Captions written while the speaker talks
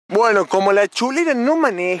Bueno, como la chulera no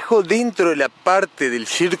manejo dentro de la parte del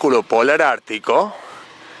círculo polar ártico,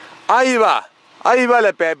 ahí va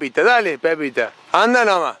la Pepita, dale Pepita, anda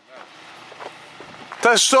nomás.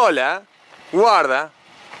 Estás sola, guarda.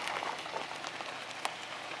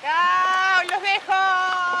 ¡Chao! ¡Los dejo!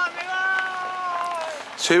 ¡Me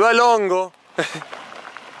voy! Se va el hongo.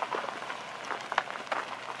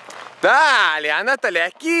 Dale, anda hasta la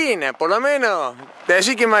esquina, por lo menos. Te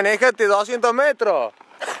decís que manejaste 200 metros.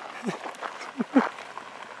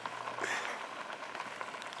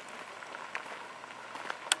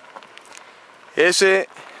 Ese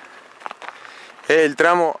es el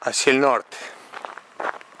tramo hacia el norte.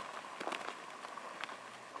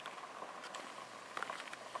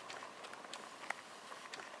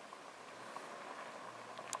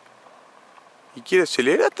 ¿Y quiere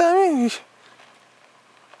acelerar también?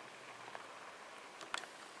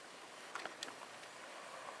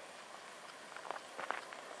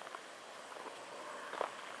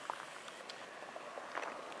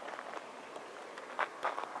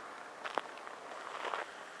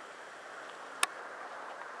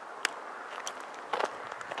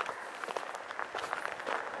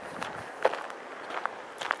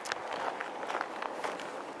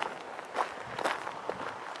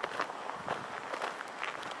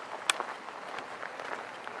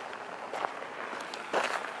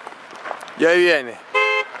 Y ahí viene.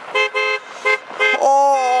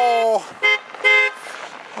 ¡Oh!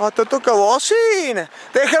 Hasta toca bocina.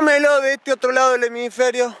 Déjamelo de este otro lado del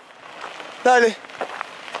hemisferio. Dale.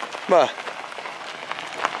 Va.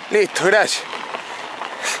 Listo, gracias.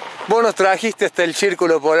 Vos nos trajiste hasta el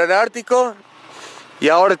círculo polar ártico. Y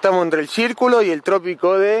ahora estamos entre el círculo y el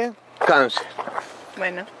trópico de Cáncer.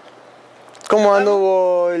 Bueno. ¿Cómo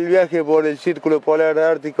anduvo el viaje por el círculo polar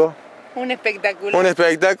ártico? Un espectáculo. ¿Un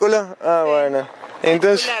espectáculo? Ah, sí. Bueno.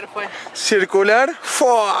 Entonces, circular fue. ¿Circular?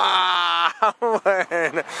 ¡Fua!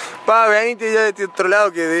 Bueno. Va, venite ya de este otro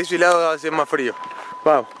lado, que de ese lado hace más frío.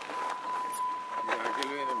 Vamos.